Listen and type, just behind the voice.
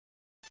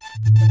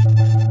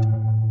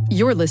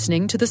You're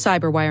listening to the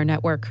Cyberwire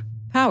Network,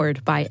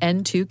 powered by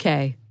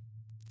N2K.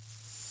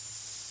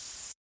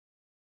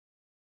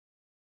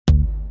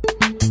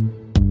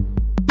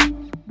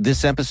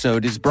 This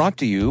episode is brought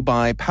to you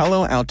by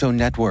Palo Alto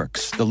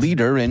Networks, the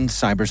leader in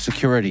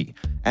cybersecurity.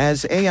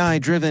 As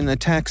AI-driven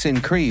attacks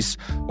increase,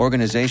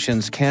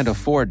 organizations can't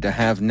afford to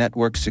have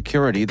network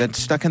security that's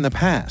stuck in the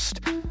past.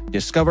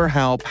 Discover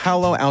how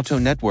Palo Alto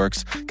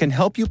Networks can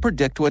help you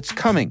predict what's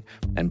coming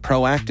and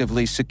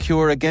proactively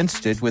secure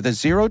against it with a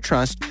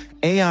zero-trust,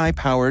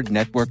 AI-powered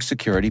network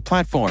security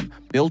platform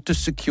built to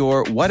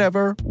secure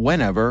whatever,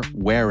 whenever,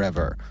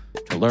 wherever.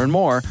 To learn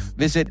more,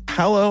 visit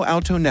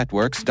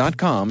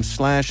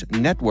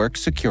paloaltonetworks.com/network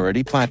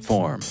security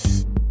platform.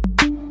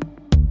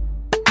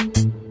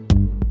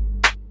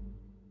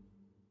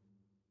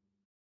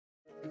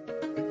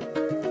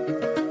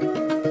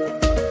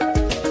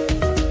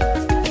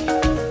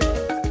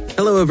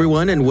 Hello,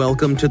 everyone, and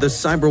welcome to the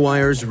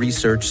CyberWire's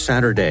Research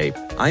Saturday.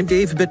 I'm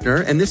Dave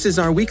Bittner, and this is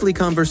our weekly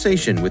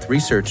conversation with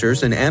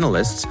researchers and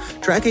analysts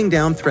tracking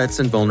down threats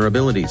and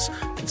vulnerabilities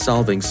and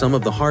solving some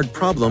of the hard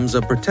problems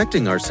of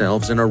protecting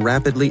ourselves in a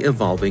rapidly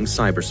evolving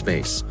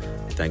cyberspace.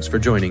 Thanks for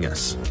joining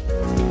us.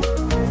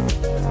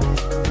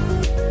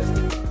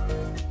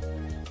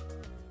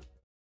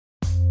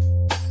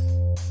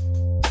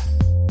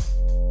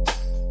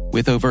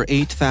 With over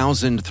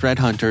 8,000 threat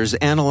hunters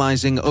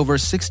analyzing over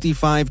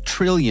 65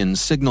 trillion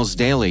signals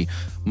daily,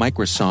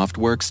 Microsoft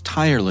works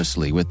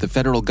tirelessly with the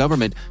federal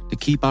government to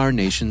keep our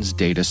nation's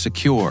data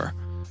secure.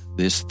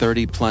 This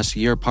 30-plus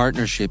year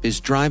partnership is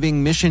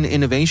driving mission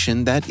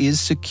innovation that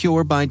is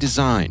secure by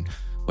design.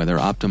 Whether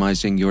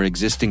optimizing your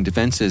existing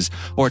defenses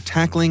or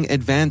tackling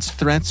advanced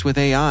threats with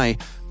AI,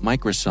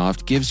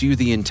 Microsoft gives you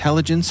the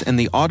intelligence and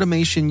the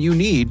automation you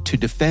need to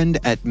defend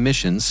at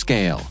mission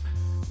scale.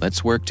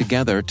 Let's work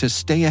together to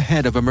stay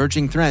ahead of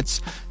emerging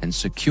threats and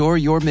secure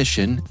your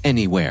mission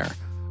anywhere.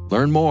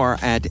 Learn more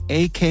at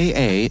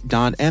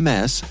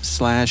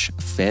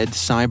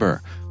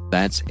aka.ms/fedcyber.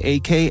 That's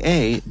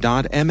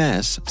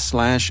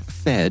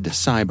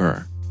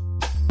aka.ms/fedcyber.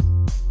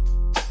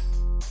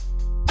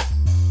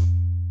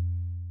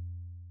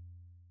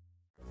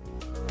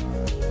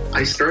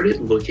 I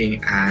started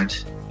looking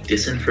at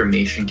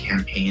disinformation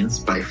campaigns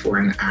by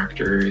foreign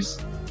actors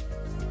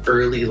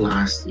early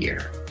last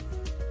year.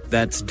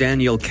 That's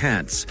Daniel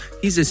Katz.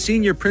 He's a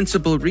senior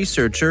principal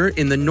researcher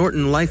in the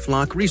Norton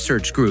LifeLock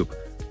Research Group.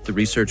 The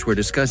research we're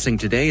discussing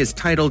today is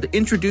titled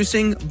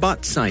Introducing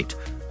BotSight,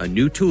 a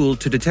new tool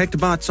to detect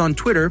bots on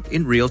Twitter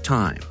in real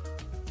time.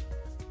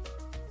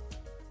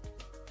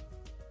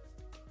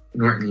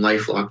 Norton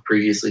LifeLock,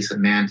 previously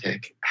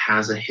Symantec,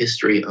 has a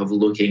history of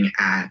looking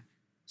at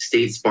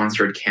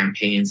state-sponsored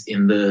campaigns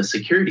in the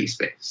security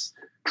space.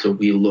 So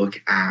we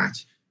look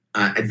at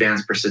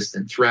advanced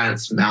persistent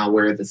threats,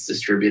 malware that's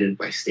distributed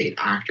by state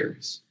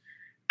actors.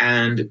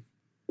 And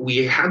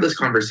we had this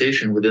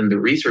conversation within the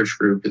research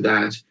group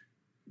that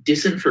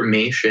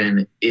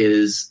disinformation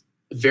is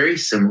very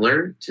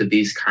similar to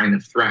these kind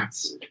of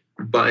threats,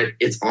 but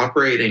it's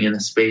operating in a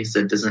space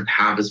that doesn't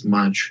have as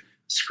much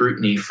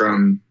scrutiny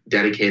from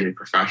dedicated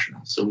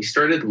professionals. So we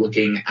started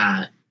looking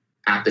at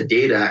the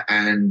data,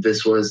 and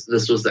this was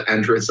the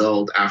end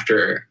result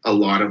after a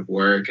lot of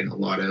work and a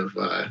lot of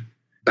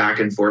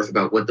back and forth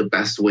about what the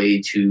best way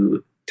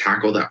to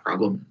tackle that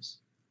problem is.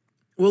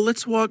 Well,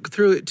 let's walk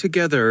through it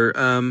together.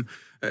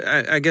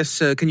 I guess,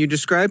 can you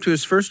describe to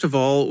us, first of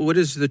all, what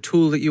is the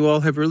tool that you all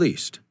have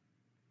released?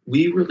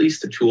 We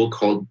released a tool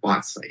called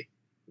BotSight.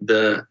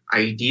 The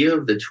idea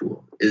of the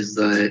tool is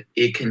that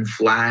it can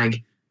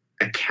flag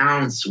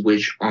accounts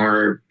which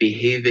are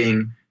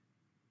behaving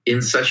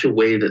in such a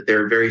way that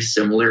they're very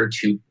similar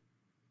to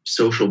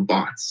social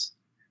bots.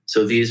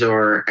 So these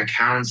are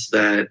accounts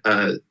that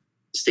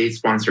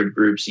state-sponsored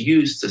groups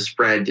use to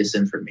spread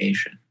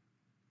disinformation.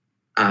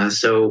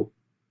 So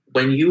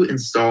when you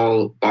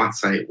install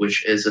BotSight,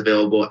 which is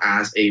available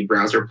as a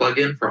browser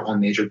plugin for all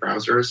major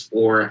browsers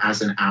or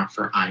as an app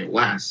for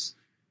iOS,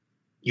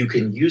 you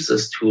can use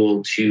this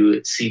tool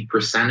to see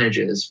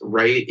percentages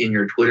right in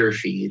your Twitter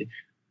feed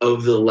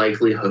of the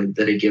likelihood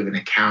that a given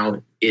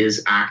account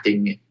is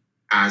acting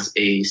as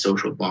a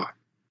social bot.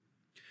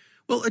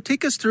 Well,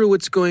 take us through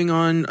what's going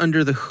on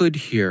under the hood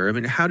here. I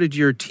mean, how did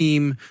your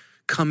team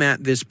come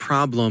at this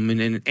problem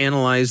and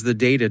analyze the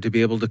data to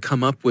be able to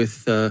come up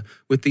with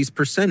these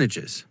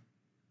percentages?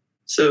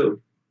 So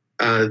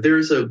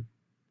there's a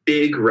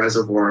big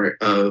reservoir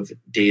of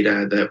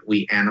data that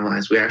we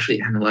analyzed. We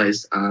actually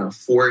analyzed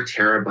 4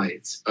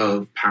 terabytes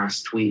of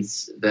past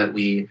tweets that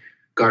we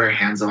got our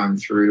hands on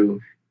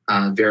through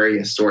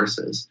various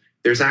sources.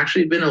 There's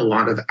actually been a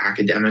lot of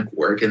academic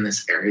work in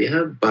this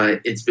area,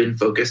 but it's been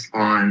focused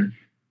on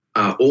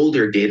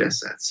older data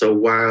sets. So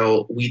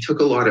while we took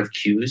a lot of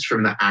cues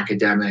from the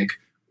academic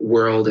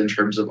world in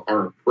terms of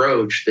our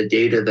approach, the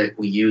data that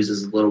we use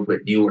is a little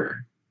bit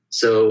newer.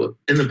 So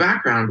in the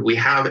background, we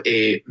have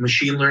a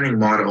machine learning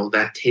model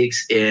that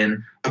takes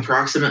in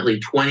approximately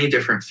 20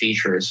 different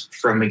features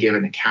from a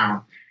given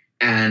account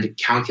and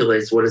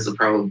calculates what is the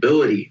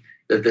probability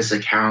that this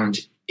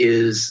account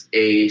is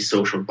a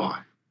social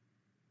bot.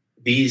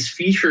 These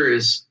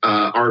features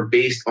are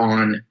based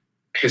on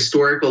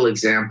historical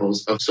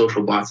examples of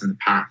social bots in the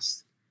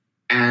past.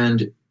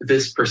 And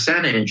this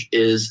percentage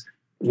is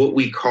what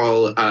we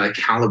call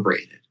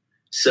calibrated.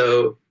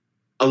 So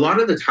a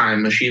lot of the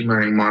time, machine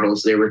learning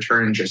models, they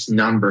return just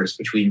numbers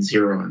between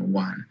 0 and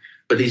 1,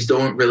 but these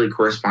don't really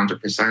correspond to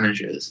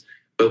percentages.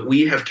 But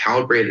we have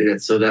calibrated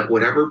it so that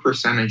whatever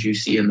percentage you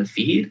see in the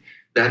feed,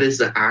 that is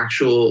the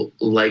actual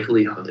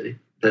likelihood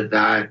that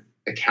that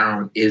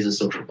account is a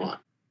social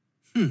bot.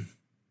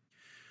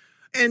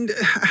 And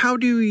how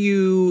do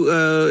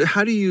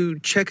you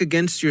check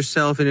against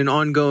yourself in an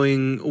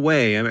ongoing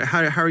way? I mean,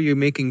 how are you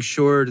making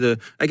sure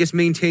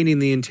maintaining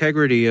the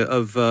integrity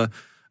of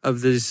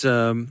these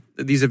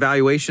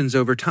evaluations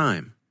over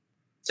time?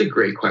 It's a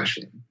great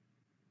question.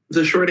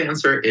 The short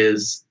answer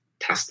is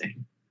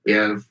testing. We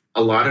have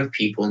a lot of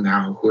people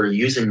now who are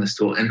using this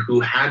tool and who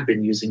had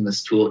been using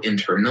this tool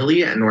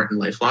internally at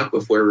NortonLifeLock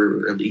before we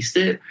released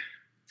it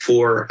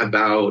for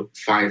about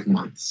 5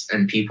 months.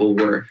 And people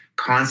were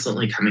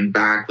constantly coming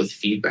back with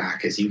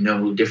feedback. As you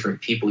know,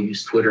 different people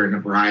use Twitter in a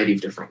variety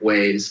of different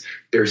ways.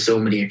 There are so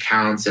many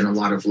accounts in a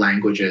lot of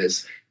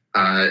languages.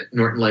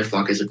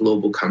 NortonLifeLock is a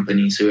global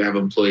company, so we have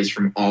employees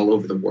from all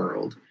over the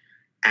world.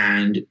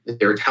 And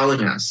they're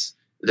telling us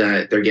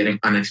that they're getting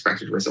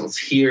unexpected results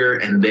here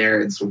and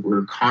there. And so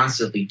we're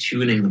constantly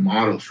tuning the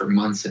model for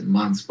months and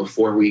months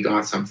before we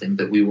got something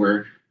that we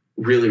were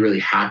really, really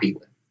happy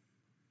with.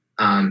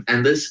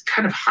 And this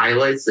kind of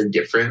highlights the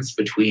difference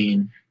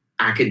between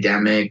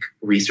academic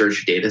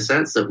research data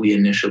sets that we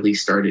initially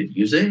started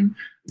using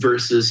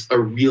versus a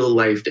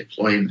real-life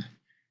deployment.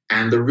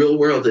 And the real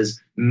world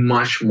is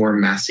much more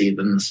messy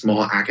than the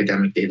small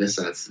academic data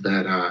sets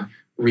that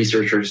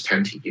researchers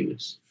tend to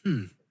use.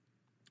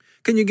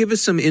 Can you give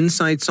us some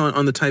insights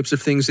on the types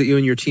of things that you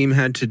and your team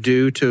had to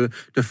do to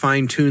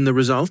fine-tune the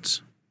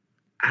results?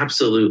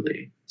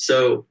 Absolutely.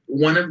 So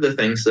one of the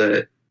things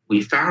that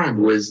we found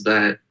was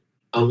that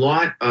a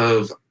lot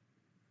of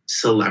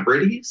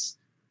celebrities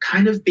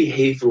kind of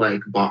behave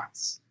like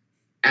bots.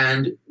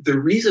 And the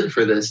reason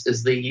for this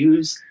is they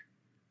use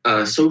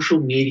social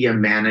media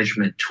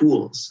management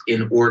tools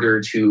in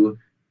order to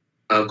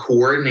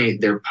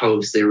coordinate their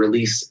posts. They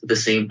release the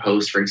same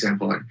post, for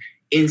example, on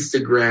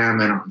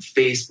Instagram and on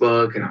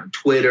Facebook and on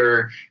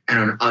Twitter and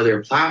on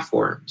other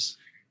platforms.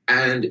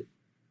 And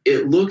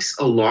it looks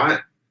a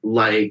lot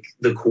like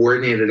the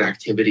coordinated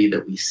activity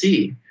that we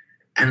see.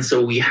 And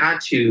so we had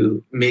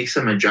to make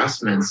some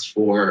adjustments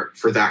for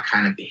that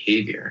kind of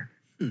behavior.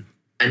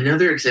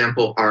 Another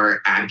example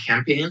are ad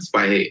campaigns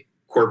by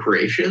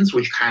corporations,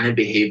 which kind of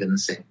behave in the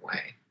same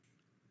way.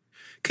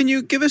 Can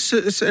you give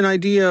us an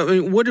idea? I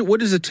mean,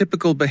 what is a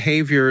typical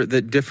behavior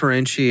that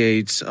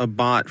differentiates a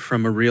bot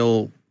from a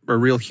real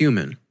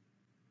human?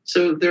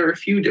 So there are a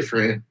few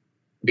different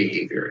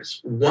behaviors.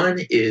 One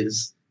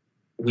is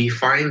we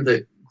find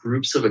that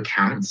groups of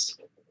accounts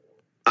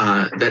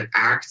that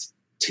act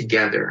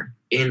together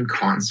in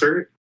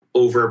concert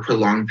over a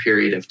prolonged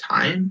period of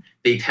time,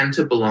 they tend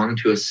to belong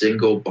to a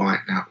single bot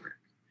network.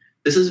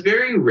 This is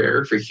very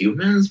rare for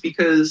humans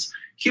because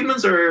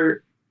humans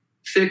are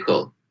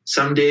fickle.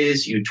 Some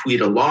days you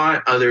tweet a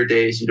lot, other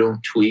days you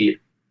don't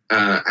tweet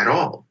at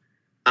all.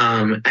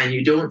 And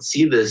you don't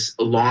see this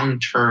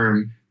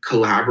long-term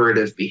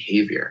collaborative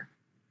behavior.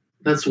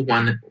 That's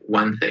one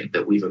thing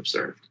that we've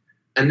observed.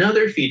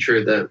 Another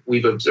feature that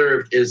we've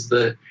observed is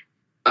that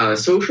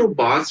social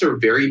bots are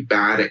very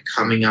bad at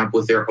coming up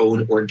with their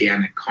own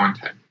organic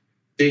content.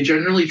 They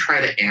generally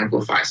try to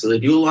amplify, so they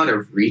do a lot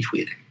of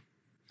retweeting.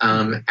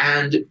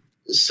 And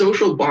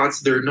social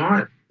bots, they're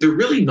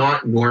really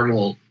not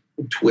normal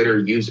Twitter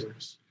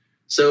users.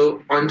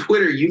 So on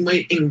Twitter, you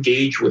might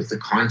engage with the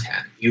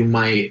content. You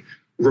might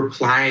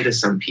reply to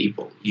some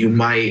people. You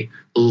might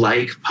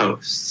like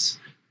posts.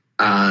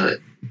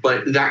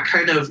 But that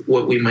kind of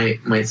what we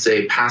might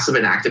say passive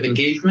and active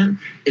engagement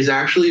is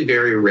actually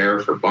very rare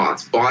for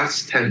bots.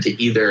 Bots tend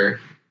to either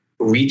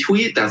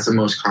retweet, that's the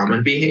most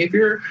common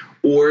behavior,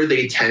 or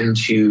they tend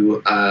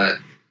to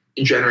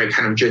generate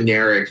kind of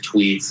generic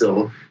tweets.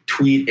 They'll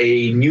tweet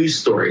a news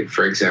story,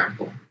 for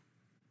example.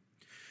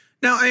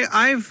 Now,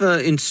 I've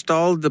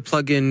installed the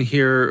plugin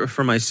here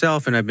for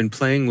myself, and I've been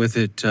playing with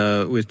it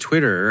with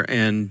Twitter.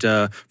 And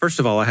first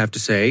of all, I have to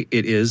say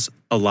it is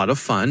a lot of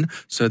fun.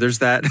 So there's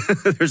that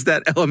there's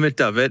that element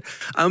of it.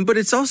 But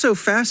it's also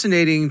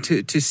fascinating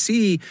to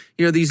see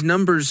these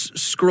numbers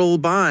scroll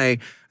by.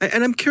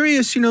 And I'm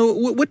curious,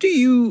 what do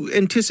you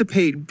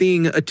anticipate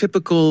being a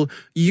typical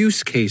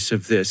use case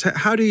of this?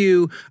 How would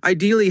you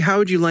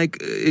like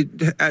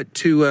it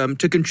to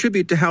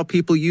contribute to how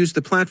people use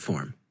the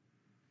platform?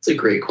 It's a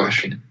great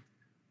question.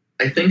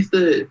 I think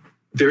that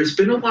there's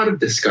been a lot of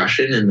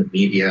discussion in the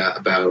media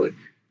about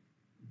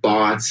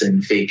bots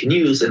and fake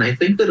news, and I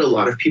think that a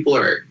lot of people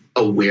are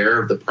aware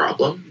of the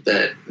problem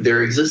that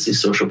there exist these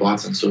social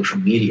bots on social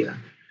media.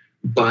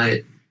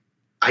 But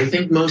I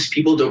think most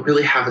people don't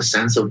really have a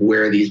sense of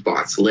where these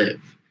bots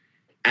live.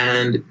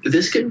 And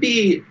this can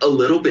be a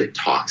little bit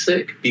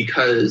toxic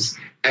because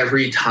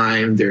every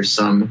time there's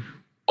some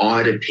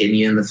odd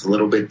opinion that's a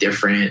little bit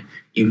different,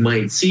 you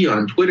might see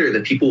on Twitter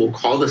that people will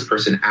call this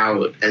person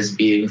out as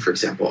being, for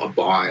example, a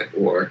bot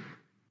or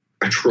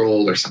a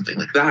troll or something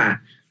like that.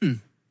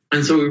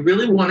 And so we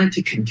really wanted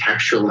to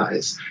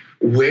contextualize,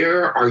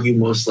 where are you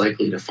most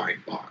likely to find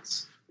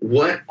bots?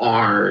 What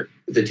are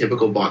the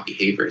typical bot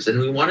behaviors? And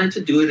we wanted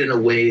to do it in a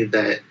way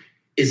that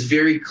is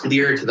very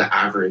clear to the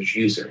average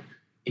user.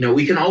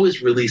 We can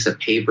always release a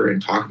paper and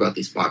talk about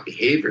these bot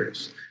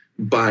behaviors,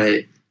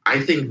 but I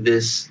think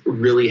this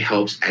really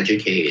helps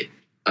educate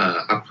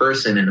a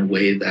person in a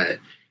way that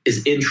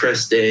is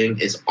interesting,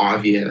 is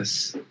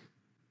obvious.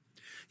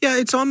 Yeah,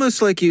 it's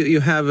almost like you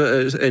have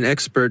an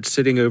expert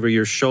sitting over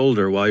your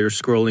shoulder while you're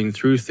scrolling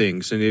through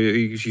things, and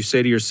you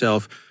say to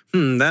yourself,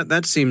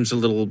 that seems a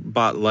little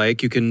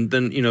bot-like. You can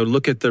then,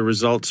 look at the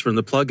results from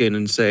the plugin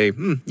and say,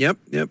 yep,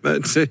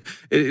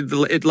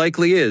 it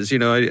likely is.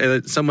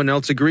 Someone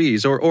else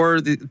agrees,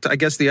 or I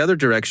guess the other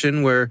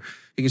direction where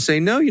you can say,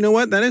 no, you know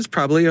what, that is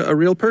probably a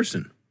real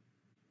person.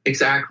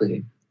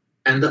 Exactly.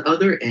 And the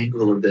other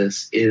angle of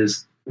this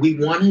is we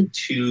wanted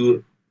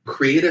to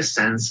create a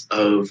sense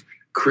of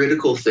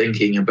critical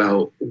thinking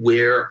about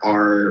where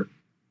are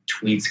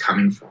tweets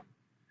coming from.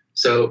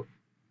 So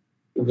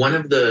one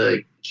of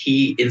the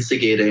key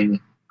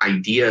instigating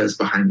ideas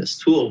behind this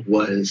tool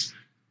was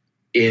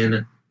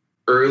in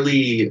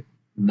early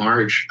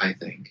March, I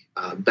think,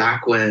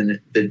 back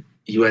when the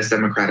US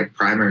Democratic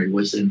primary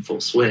was in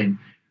full swing.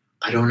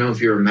 I don't know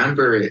if you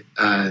remember it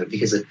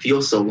because it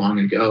feels so long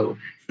ago,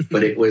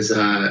 but it was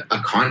a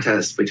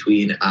contest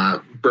between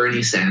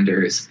Bernie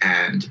Sanders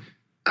and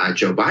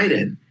Joe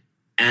Biden.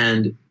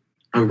 And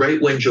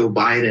right when Joe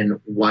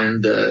Biden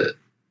won the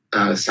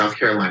South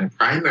Carolina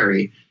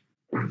primary,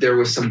 there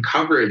was some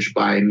coverage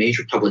by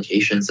major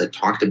publications that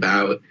talked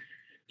about,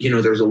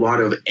 there's a lot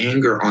of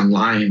anger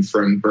online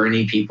from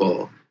Bernie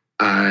people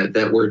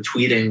that were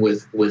tweeting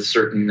with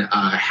certain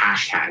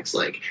hashtags,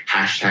 like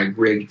hashtag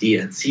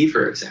RigDNC,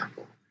 for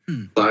example.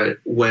 But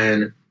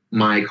when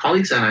my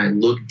colleagues and I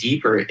looked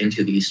deeper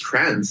into these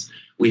trends,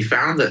 we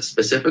found that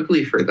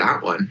specifically for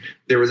that one,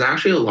 there was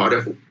actually a lot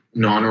of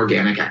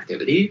non-organic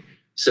activity.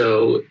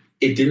 So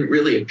it didn't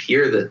really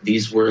appear that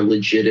these were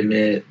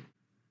legitimate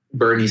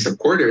Bernie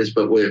supporters,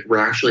 but were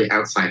actually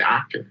outside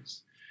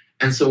actors.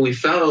 And so we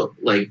felt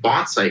like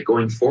BotSite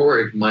going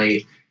forward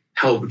might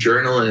help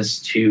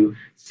journalists to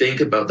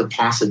think about the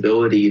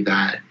possibility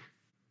that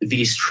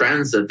these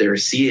trends that they're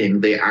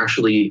seeing, they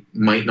actually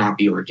might not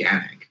be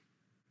organic.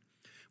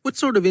 What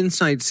sort of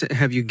insights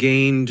have you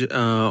gained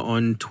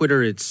on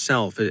Twitter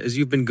itself as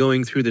you've been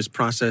going through this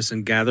process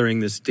and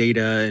gathering this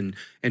data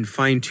and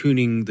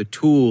fine-tuning the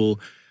tool?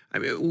 I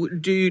mean,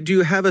 do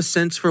you have a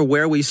sense for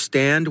where we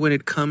stand when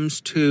it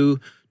comes to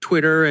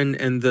Twitter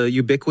and the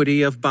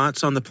ubiquity of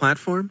bots on the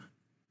platform?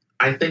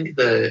 I think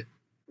that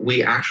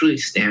we actually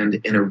stand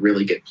in a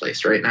really good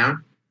place right now,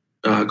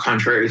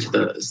 contrary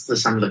to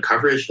some of the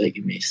coverage that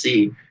you may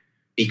see,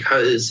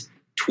 because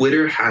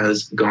Twitter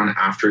has gone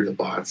after the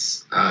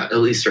bots, at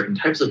least certain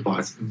types of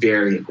bots,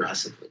 very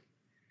aggressively.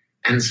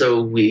 And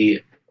so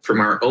from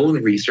our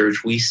own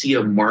research, we see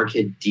a marked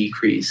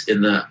decrease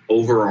in the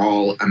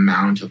overall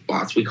amount of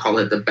bots. We call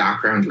it the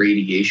background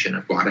radiation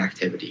of bot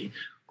activity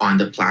on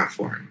the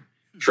platform,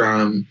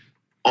 from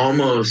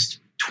almost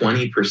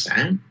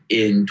 20%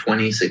 in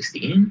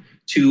 2016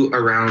 to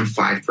around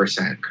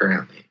 5%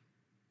 currently.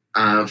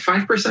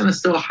 5% is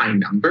still a high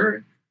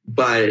number,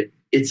 but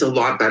it's a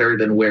lot better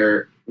than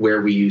where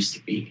we used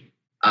to be.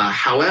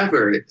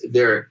 However,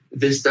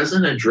 this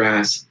doesn't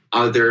address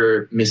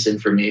other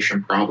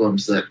misinformation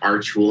problems that our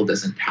tool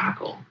doesn't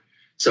tackle.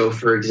 So,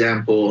 for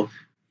example,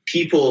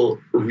 people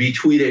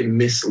retweeting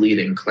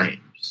misleading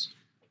claims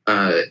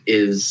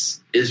is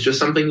just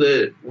something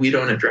that we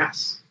don't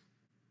address.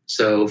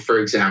 So, for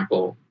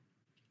example,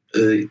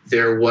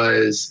 there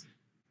was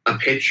a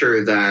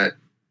picture that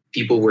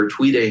people were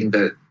tweeting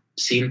that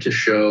seemed to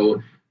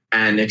show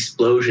an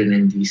explosion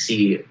in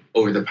DC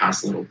over the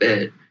past little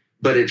bit,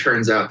 but it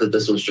turns out that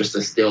this was just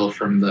a still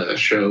from the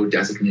show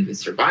Designated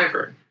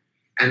Survivor.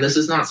 And this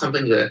is not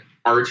something that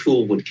our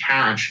tool would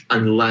catch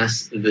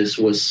unless this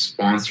was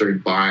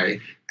sponsored by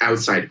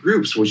outside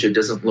groups, which it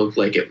doesn't look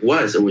like it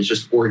was. It was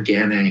just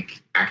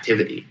organic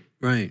activity.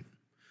 Right.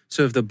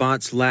 So if the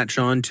bots latch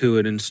onto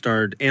it and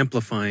start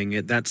amplifying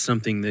it, that's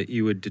something that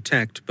you would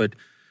detect. But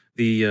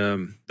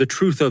the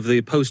truth of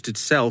the post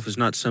itself is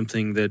not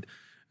something that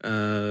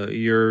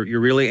you're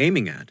really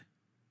aiming at.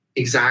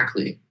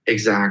 Exactly.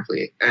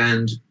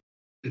 And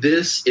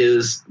this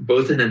is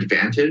both an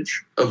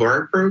advantage of our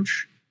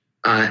approach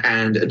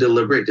and a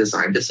deliberate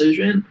design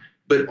decision,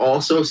 but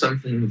also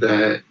something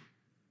that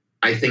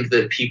I think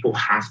that people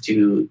have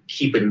to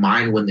keep in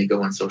mind when they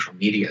go on social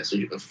media. So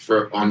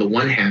on the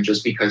one hand,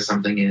 just because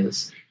something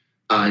is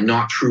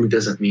not true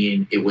doesn't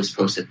mean it was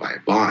posted by a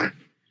bot.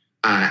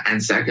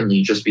 And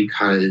secondly, just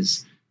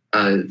because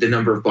the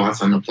number of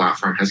bots on the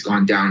platform has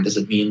gone down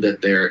doesn't mean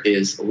that there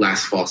is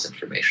less false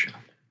information.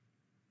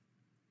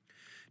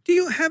 Do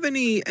you have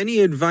any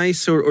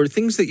advice or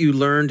things that you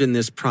learned in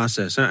this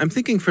process? I'm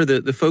thinking for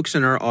the folks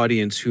in our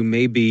audience who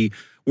may be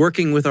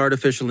working with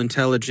artificial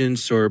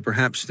intelligence, or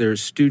perhaps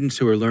there's students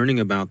who are learning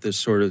about this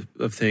sort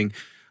of thing.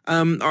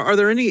 Are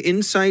there any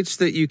insights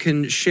that you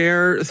can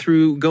share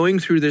through going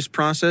through this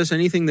process?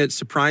 Anything that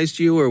surprised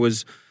you or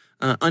was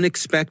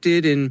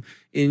unexpected in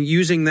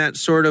using that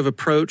sort of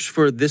approach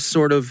for this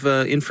sort of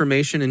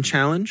information and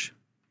challenge?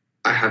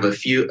 I have a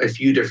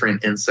few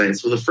different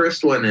insights. Well, the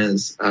first one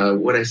is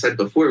what I said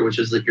before, which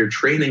is that your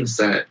training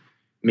set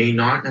may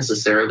not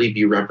necessarily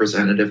be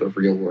representative of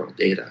real world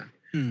data.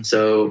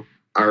 So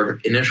our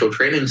initial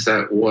training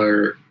set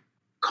were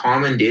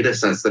common data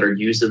sets that are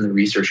used in the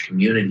research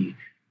community,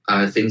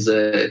 things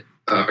that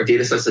are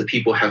data sets that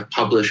people have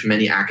published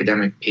many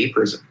academic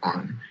papers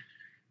on.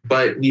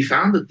 But we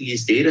found that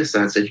these data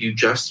sets, if you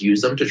just use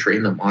them to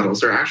train the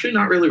models, are actually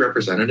not really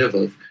representative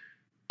of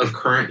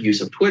current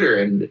use of Twitter.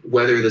 And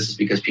whether this is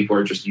because people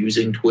are just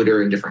using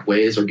Twitter in different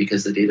ways or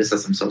because the data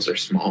sets themselves are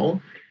small,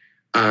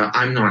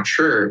 I'm not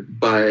sure.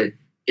 But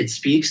it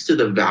speaks to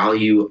the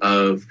value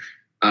of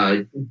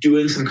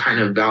doing some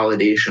kind of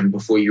validation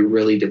before you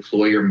really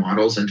deploy your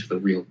models into the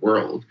real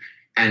world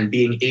and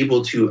being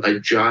able to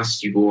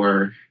adjust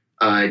your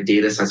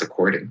data sets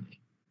accordingly.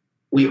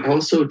 We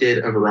also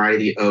did a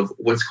variety of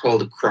what's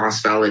called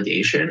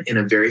cross-validation in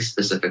a very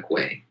specific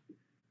way.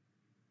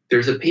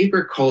 There's a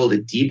paper called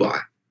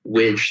DBOT,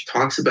 which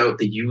talks about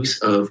the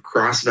use of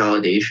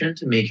cross-validation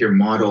to make your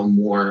model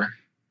more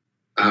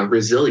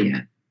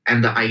resilient.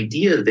 And the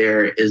idea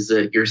there is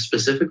that you're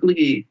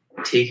specifically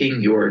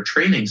taking your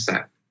training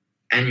set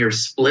and you're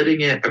splitting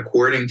it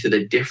according to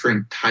the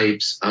different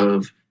types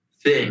of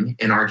thing,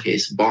 in our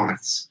case,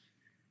 bots.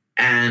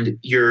 And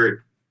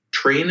you're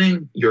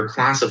training your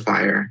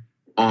classifier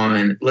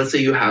on, let's say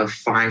you have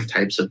 5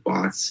 types of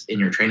bots in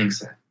your training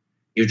set.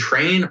 You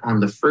train on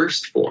the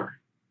first 4.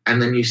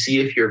 And then you see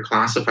if your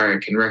classifier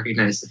can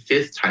recognize the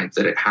 5th type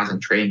that it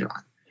hasn't trained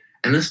on.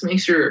 And this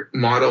makes your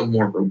model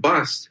more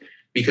robust,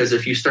 because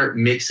if you start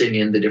mixing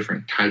in the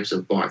different types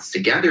of bots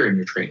together in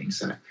your training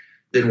set,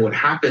 then what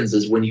happens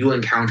is when you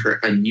encounter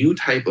a new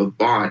type of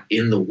bot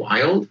in the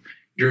wild,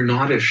 you're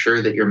not as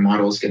sure that your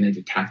model is going to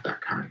detect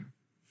that kind.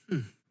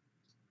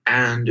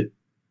 And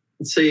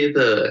let's say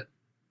the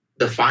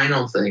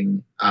final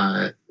thing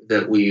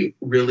that we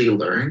really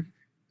learned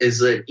is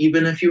that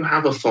even if you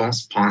have a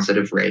false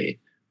positive rate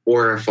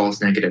or a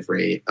false negative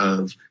rate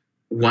of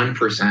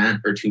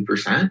 1% or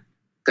 2%,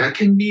 that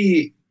can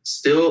be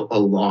still a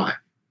lot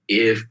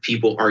if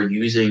people are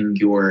using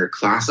your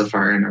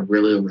classifier and are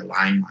really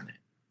relying on it.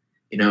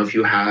 You know, if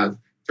you have,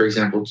 for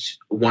example,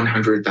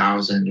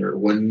 100,000 or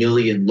 1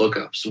 million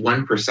lookups,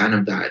 1%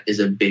 of that is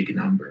a big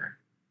number.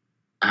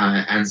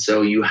 And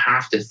so you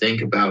have to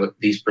think about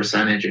these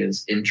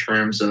percentages in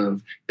terms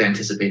of the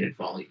anticipated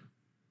volume.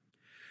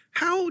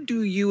 How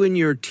do you and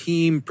your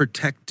team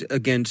protect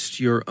against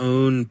your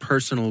own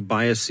personal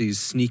biases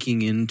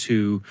sneaking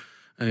into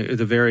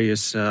the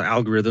various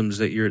algorithms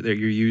that you're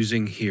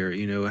using here?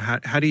 You know,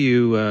 how do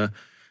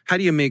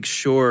you make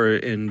sure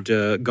and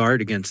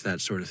guard against that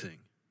sort of thing?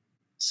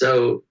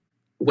 So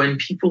when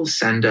people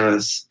send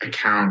us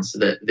accounts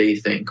that they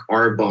think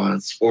are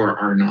bots or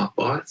are not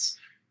bots,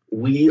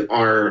 we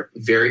are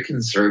very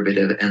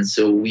conservative, and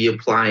so we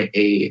apply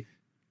a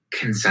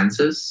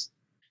consensus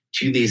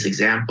to these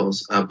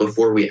examples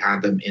before we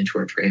add them into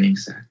our training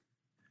set.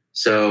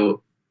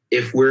 So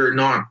if we're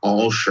not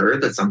all sure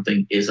that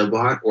something is a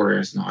bot or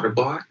is not a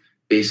bot,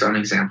 based on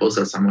examples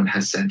that someone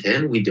has sent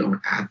in, we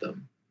don't add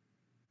them.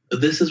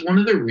 This is one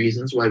of the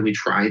reasons why we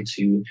try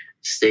to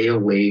stay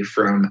away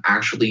from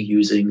actually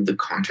using the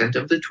content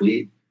of the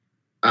tweet.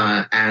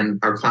 And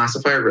our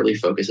classifier really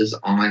focuses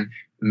on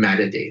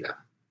metadata.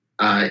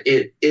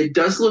 It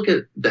does look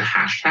at the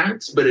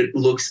hashtags, but it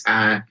looks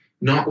at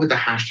not what the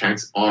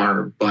hashtags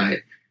are, but,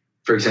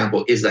 for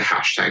example, is the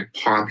hashtag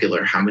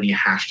popular? How many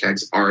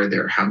hashtags are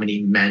there? How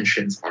many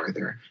mentions are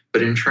there?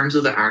 But in terms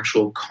of the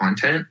actual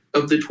content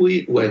of the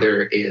tweet,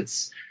 whether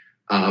it's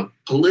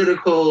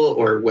political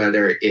or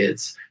whether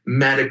it's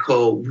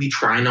medical, we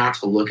try not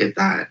to look at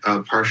that,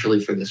 partially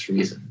for this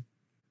reason.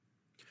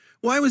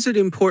 Why was it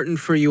important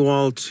for you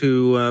all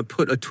to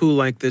put a tool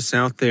like this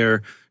out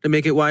there to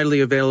make it widely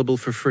available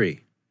for free?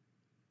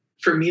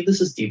 For me,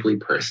 this is deeply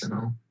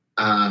personal.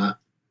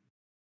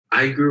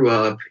 I grew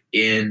up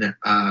in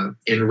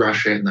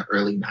Russia in the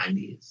early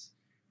 90s,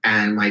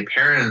 and my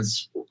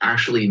parents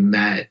actually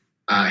met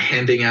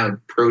handing out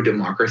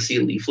pro-democracy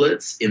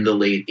leaflets in the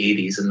late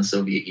 80s in the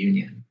Soviet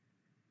Union.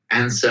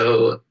 And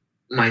so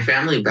my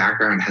family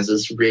background has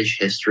this rich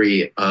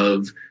history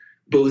of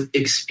both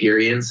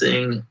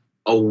experiencing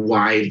a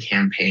wide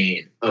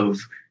campaign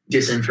of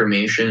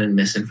disinformation and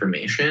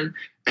misinformation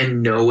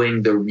and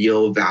knowing the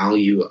real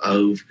value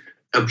of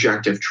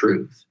objective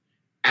truth.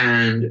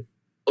 And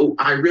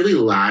I really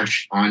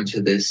latched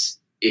onto this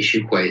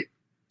issue quite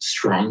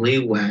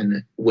strongly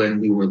when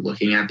we were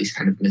looking at these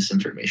kind of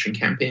misinformation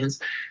campaigns.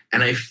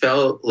 And I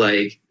felt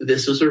like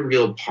this was a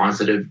real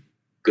positive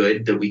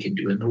good that we can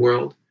do in the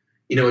world.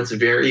 it's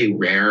very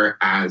rare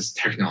as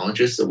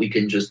technologists that we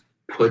can just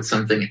put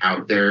something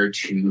out there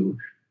to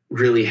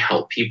really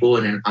help people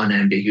in an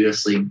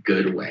unambiguously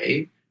good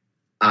way.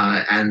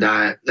 And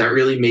that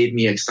really made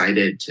me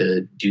excited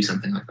to do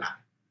something like that.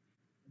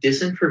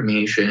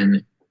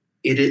 Disinformation,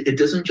 it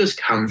doesn't just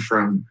come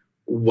from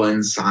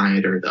one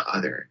side or the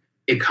other.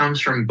 It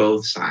comes from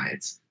both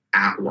sides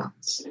at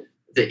once.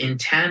 The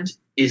intent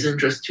isn't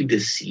just to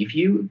deceive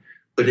you,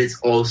 but it's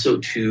also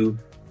to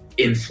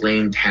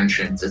inflame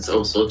tensions. It's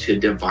also to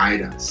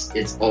divide us.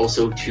 It's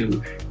also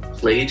to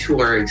play to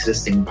our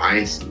existing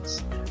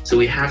biases. So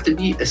we have to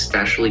be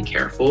especially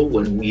careful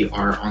when we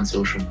are on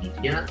social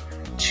media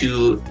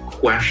to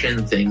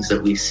question things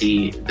that we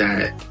see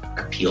that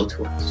appeal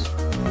to us.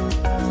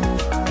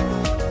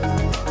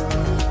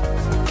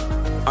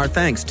 Our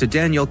thanks to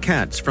Daniel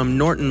Katz from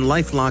Norton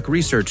LifeLock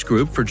Research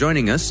Group for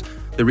joining us.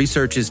 The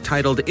research is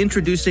titled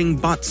Introducing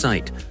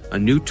BotSight, a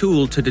new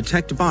tool to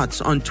detect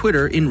bots on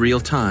Twitter in real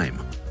time.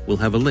 We'll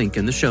have a link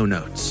in the show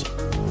notes.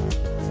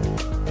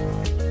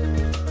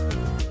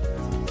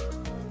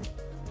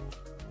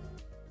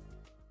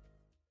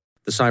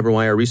 The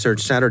CyberWire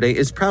Research Saturday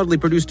is proudly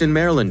produced in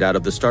Maryland out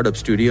of the startup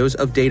studios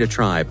of Data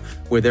Tribe,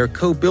 where they're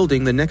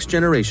co-building the next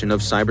generation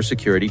of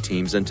cybersecurity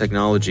teams and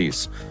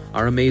technologies.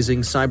 Our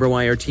amazing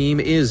CyberWire team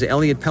is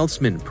Elliot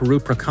Peltzman, Puru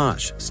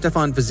Prakash,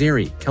 Stefan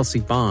Vaziri, Kelsey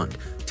Bond,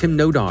 Tim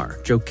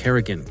Nodar, Joe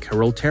Kerrigan,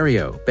 Carol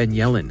Terrio, Ben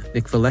Yellen,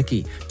 Nick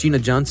Valecki, Gina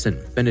Johnson,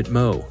 Bennett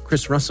Moe,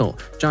 Chris Russell,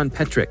 John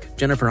Petrick,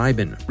 Jennifer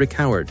Iben, Rick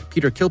Howard,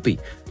 Peter Kilpie,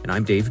 and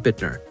I'm Dave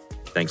Bittner.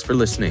 Thanks for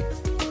listening.